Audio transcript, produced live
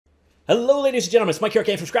Hello ladies and gentlemen, it's Mike here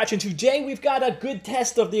again from Scratch, and today we've got a good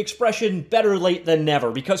test of the expression better late than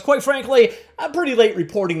never, because quite frankly, I'm pretty late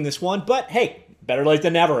reporting this one, but hey, better late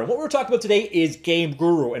than never. And what we're talking about today is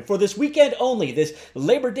GameGuru, and for this weekend only, this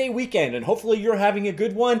Labor Day weekend, and hopefully you're having a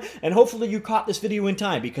good one, and hopefully you caught this video in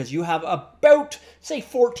time, because you have about, say,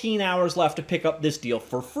 14 hours left to pick up this deal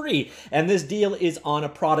for free, and this deal is on a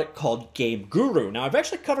product called GameGuru. Now, I've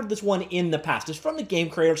actually covered this one in the past. It's from the game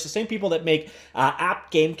creators, the same people that make App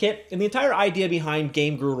Game Kit, and the entire idea behind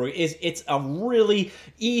GameGuru is it's a really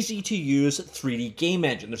easy-to-use 3D game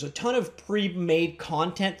engine. There's a ton of pre-made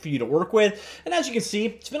content for you to work with, and as you can see,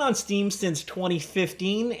 it's been on Steam since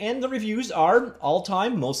 2015, and the reviews are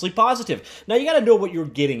all-time mostly positive. Now, you gotta know what you're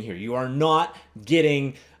getting here. You are not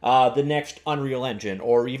getting the next Unreal Engine,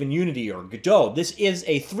 or even Unity, or Godot. This is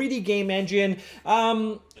a 3D game engine,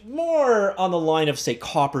 more on the line of, say,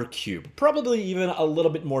 Copper Cube. Probably even a little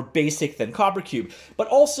bit more basic than Copper Cube. But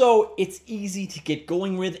also, it's easy to get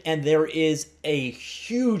going with, and there is a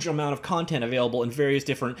huge amount of content available in various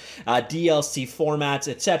different DLC formats,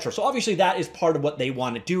 etc. So obviously that is part of what they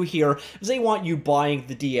want to do here, is they want you buying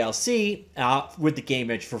the DLC with the game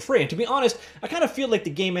engine for free. And to be honest, I kind of feel like the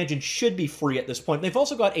game engine should be free at this point. They've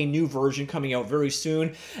also got a new version coming out very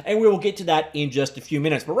soon, and we will get to that in just a few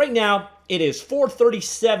minutes. But right now, it is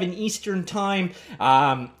 4:37 Eastern Time,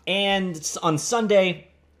 and it's on Sunday.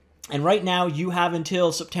 And right now, you have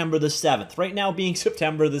until September the 7th. Right now being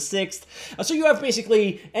September the 6th. So you have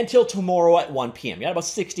basically until tomorrow at 1 p.m. You got about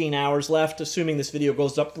 16 hours left, assuming this video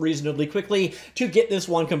goes up reasonably quickly, to get this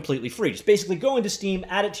one completely free. Just basically go into Steam,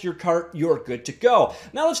 add it to your cart, you're good to go.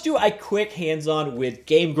 Now let's do a quick hands-on with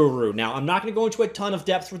GameGuru. Now, I'm not going to go into a ton of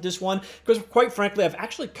depth with this one, because quite frankly, I've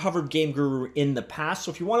actually covered GameGuru in the past.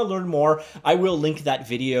 So if you want to learn more, I will link that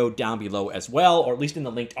video down below as well, or at least in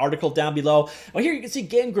the linked article down below. Well, here you can see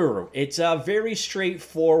GameGuru. It's a very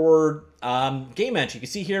straightforward game engine. You can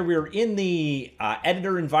see here we're in the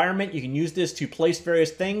editor environment. You can use this to place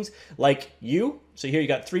various things like you. So here you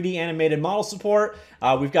got 3D animated model support.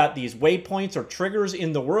 We've got these waypoints or triggers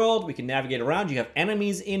in the world. We can navigate around. You have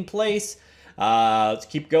enemies in place. Let's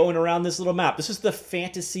keep going around this little map. This is the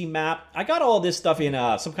fantasy map. I got all this stuff in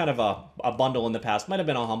some kind of a bundle in the past. Might have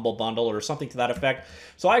been a humble bundle or something to that effect.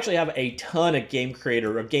 So I actually have a ton of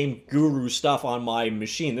GameGuru stuff on my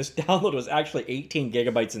machine. This download was actually 18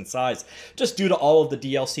 gigabytes in size, just due to all of the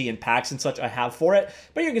DLC and packs and such I have for it.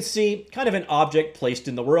 But you can see kind of an object placed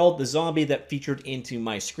in the world, the zombie that featured into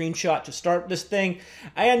my screenshot to start this thing.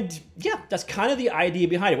 And yeah, that's kind of the idea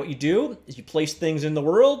behind it. What you do is you place things in the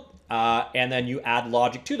world, and then you add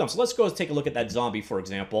logic to them. So let's go take a look at that zombie, for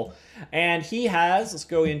example. And he has, let's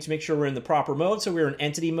go in to make sure we're in the proper mode. So we're in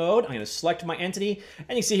entity mode. I'm going to select my entity.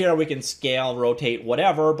 And you see here we can scale, rotate,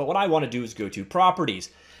 whatever. But what I want to do is go to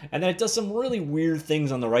properties. And then it does some really weird things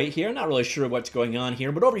on the right here. Not really sure what's going on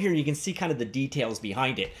here. But over here you can see kind of the details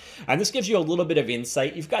behind it. And this gives you a little bit of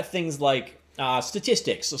insight. You've got things like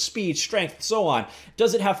statistics, so speed, strength, so on.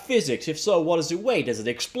 Does it have physics? If so, what does it weigh? Does it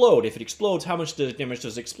explode? If it explodes, how much damage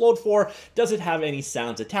does it explode for? Does it have any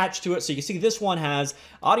sounds attached to it? So you can see this one has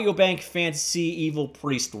Audio Bank, Fantasy, Evil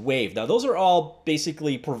Priest, Wave. Now those are all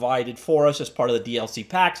basically provided for us as part of the DLC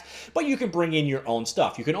packs, but you can bring in your own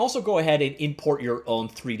stuff. You can also go ahead and import your own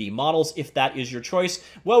 3D models if that is your choice.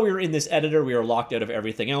 While we are in this editor, we are locked out of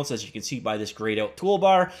everything else, as you can see by this grayed out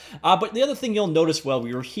toolbar. But the other thing you'll notice while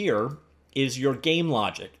we are here is your game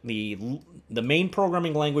logic. The main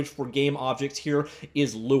programming language for game objects here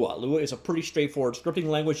is Lua. Lua is a pretty straightforward scripting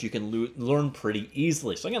language you can learn pretty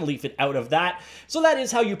easily. So I'm going to leave it out of that. So that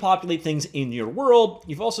is how you populate things in your world.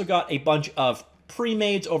 You've also got a bunch of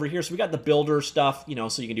pre-mades over here. So we got the builder stuff, you know,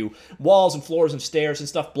 so you can do walls and floors and stairs and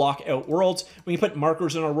stuff, block out worlds. We can put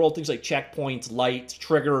markers in our world, things like checkpoints, lights,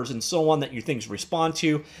 triggers, and so on that your things respond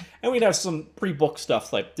to. And we'd have some pre-booked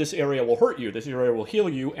stuff like this area will hurt you, this area will heal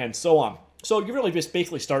you, and so on. So you really just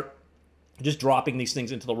basically start just dropping these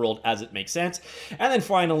things into the world as it makes sense. And then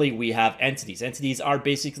finally, we have entities. Entities are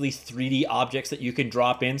basically 3D objects that you can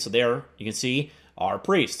drop in. So there, you can see our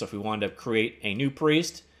priest. So if we wanted to create a new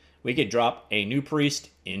priest, we could drop a new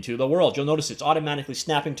priest into the world. You'll notice it's automatically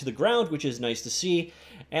snapping to the ground, which is nice to see.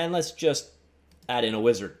 And let's just add in a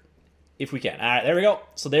wizard, if we can. All right, there we go.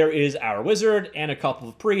 So there is our wizard and a couple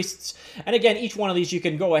of priests. And again, each one of these you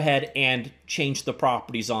can go ahead and change the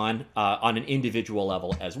properties on an individual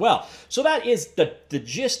level as well. So that is the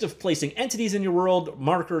gist of placing entities in your world,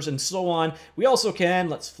 markers, and so on. We also can,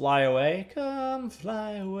 let's fly away, come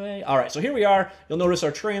fly away. All right, so here we are. You'll notice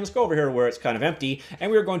our train. Let's go over here where it's kind of empty,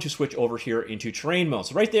 and we're going to switch over here into train mode.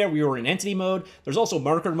 So right there, we were in entity mode. There's also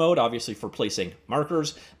marker mode, obviously for placing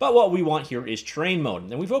markers, but what we want here is train mode.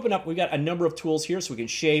 And then we've opened up, we've got got a number of tools here, so we can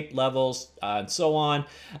shape, levels, and so on.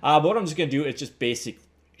 But what I'm just going to do is just basic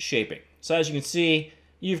shaping. So as you can see,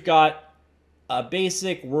 you've got a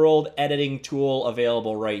basic world editing tool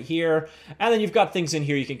available right here. And then you've got things in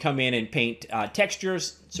here. You can come in and paint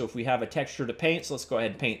textures. So if we have a texture to paint, so let's go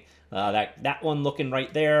ahead and paint that one looking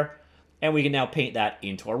right there. And we can now paint that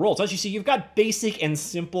into our world. So as you see, you've got basic and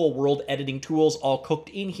simple world editing tools all cooked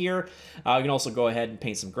in here. You can also go ahead and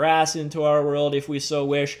paint some grass into our world if we so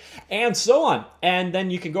wish, and so on. And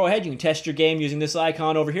then you can go ahead, you can test your game using this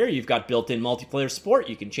icon over here. You've got built-in multiplayer support.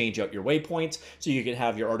 You can change out your waypoints, so you can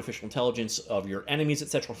have your artificial intelligence of your enemies,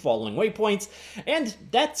 etc., following waypoints. And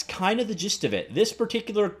that's kind of the gist of it. This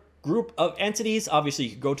particular group of entities, obviously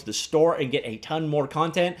you can go to the store and get a ton more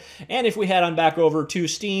content. And if we head on back over to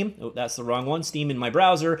Steam, oh, that's the wrong one, Steam in my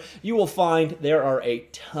browser, you will find there are a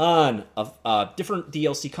ton of different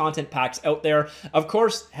DLC content packs out there. Of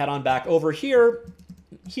course, head on back over here.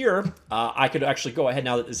 I could actually go ahead,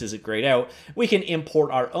 now that this isn't grayed out, we can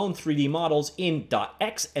import our own 3D models in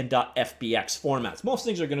 .x and .fbx formats. Most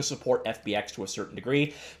things are going to support FBX to a certain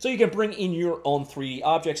degree, so you can bring in your own 3D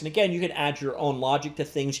objects, and again, you can add your own logic to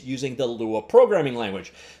things using the Lua programming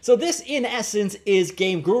language. So this, in essence, is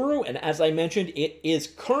GameGuru, and as I mentioned, it is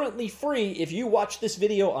currently free. If you watch this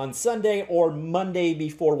video on Sunday or Monday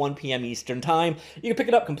before 1 p.m. Eastern Time, you can pick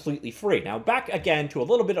it up completely free. Now, back again to a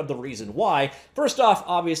little bit of the reason why. First off,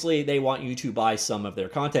 obviously, they want you to buy some of their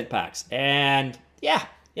content packs. And yeah,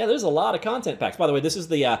 there's a lot of content packs. By the way, this is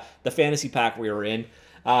the fantasy pack we were in.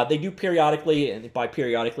 They do periodically, and by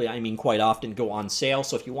periodically I mean quite often, go on sale.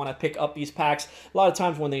 So if you want to pick up these packs, a lot of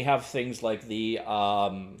times when they have things like the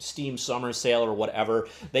Steam Summer Sale or whatever,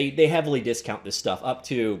 they heavily discount this stuff up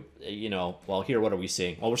to, you know, well, here, what are we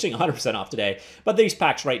seeing? Well, we're seeing 100% off today, but these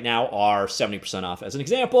packs right now are 70% off as an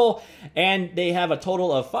example, and they have a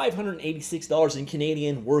total of $586 in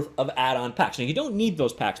Canadian worth of add-on packs. Now, you don't need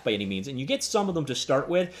those packs by any means, and you get some of them to start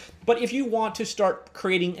with, but if you want to start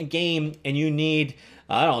creating a game and you need,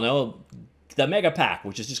 I don't know, the Mega Pack,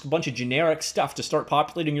 which is just a bunch of generic stuff to start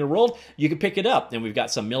populating your world, you can pick it up. And we've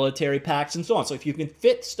got some military packs and so on. So if you can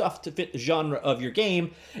fit stuff to fit the genre of your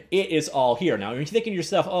game, it is all here. Now, you're thinking to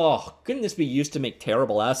yourself, oh, couldn't this be used to make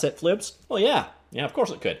terrible asset flips? Well, yeah. Yeah, of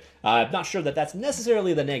course it could. I'm not sure that that's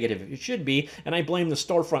necessarily the negative. It should be, and I blame the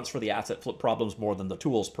storefronts for the asset flip problems more than the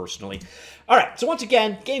tools, personally. All right, so once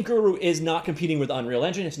again, GameGuru is not competing with Unreal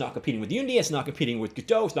Engine. It's not competing with Unity. It's not competing with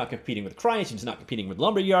Godot. It's not competing with CryEngine. It's not competing with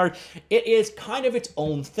Lumberyard. It is kind of its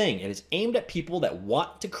own thing. It is aimed at people that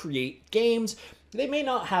want to create games. They may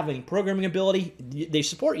not have any programming ability. They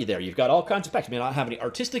support you there. You've got all kinds of packs. You may not have any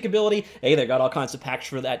artistic ability. Hey, they've got all kinds of packs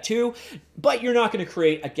for that too. But you're not going to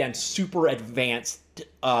create, again, super advanced,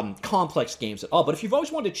 complex games at all. But if you've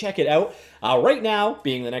always wanted to check it out, right now,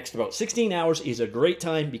 being the next about 16 hours, is a great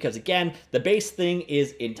time because, again, the base thing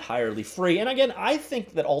is entirely free. And again, I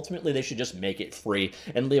think that ultimately they should just make it free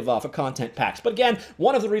and live off of content packs. But again,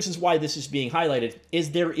 one of the reasons why this is being highlighted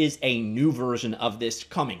is there is a new version of this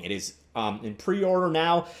coming. It is in pre-order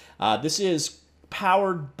now. This is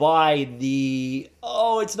powered by the...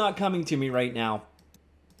 Oh, it's not coming to me right now.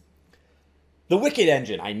 The Wicked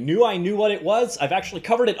engine. I knew what it was. I've actually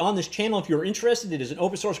covered it on this channel if you're interested. It is an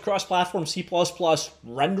open source cross-platform C++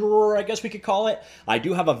 renderer, I guess we could call it. I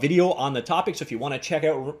do have a video on the topic, so if you want to check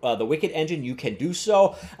out the Wicked engine, you can do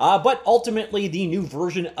so. But ultimately, the new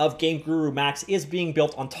version of GameGuru Max is being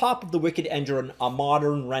built on top of the Wicked engine, a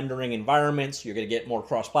modern rendering environment. So you're going to get more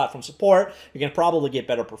cross-platform support. You're going to probably get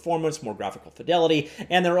better performance, more graphical fidelity,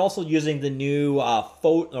 and they're also using the new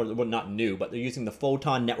not new, but they're using the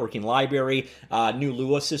Photon networking library, new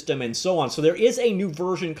Lua system, and so on. So there is a new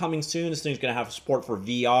version coming soon. This thing's going to have support for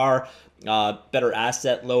VR, better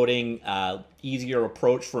asset loading, easier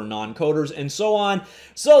approach for non-coders, and so on.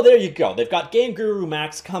 So there you go. They've got GameGuru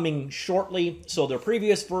Max coming shortly. So their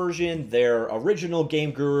previous version, their original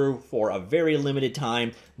GameGuru, for a very limited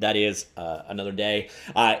time, that is another day,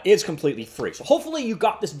 is completely free. So hopefully you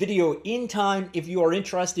got this video in time if you are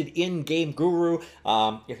interested in GameGuru.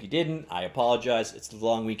 If you didn't, I apologize. It's the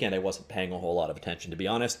long weekend. I wasn't paying a whole lot of attention, to be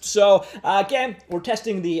honest. So again, we're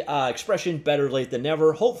testing the expression better late than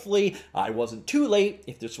never. Hopefully I wasn't too late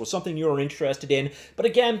if this was something you were interested in. But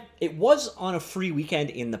again, it was on a free weekend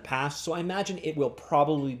in the past, so I imagine it will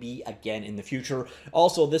probably be again in the future.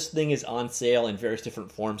 Also, this thing is on sale in various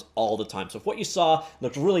different forms all the time. So if what you saw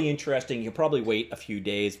looked really interesting, you can probably wait a few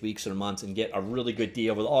days, weeks, or months and get a really good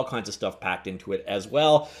deal with all kinds of stuff packed into it as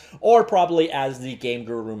well. Or probably as the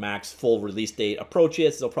GameGuru Max full release date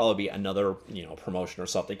approaches, there'll probably be another, promotion or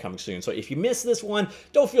something coming soon. So if you missed this one,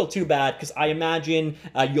 don't feel too bad, because I imagine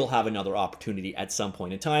you'll have another another opportunity at some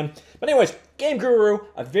point in time. But anyways, GameGuru,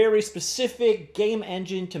 a very specific game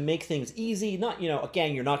engine to make things easy. Not,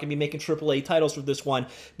 again, you're not going to be making AAA titles with this one,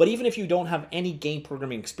 but even if you don't have any game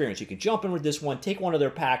programming experience, you can jump in with this one, take one of their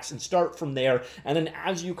packs, and start from there. And then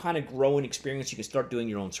as you kind of grow in experience, you can start doing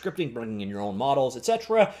your own scripting, bringing in your own models,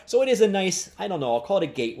 etc. So it is a nice, I don't know, I'll call it a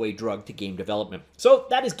gateway drug to game development. So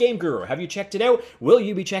that is GameGuru. Have you checked it out? Will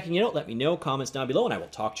you be checking it out? Let me know. Comments down below, and I will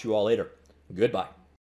talk to you all later. Goodbye.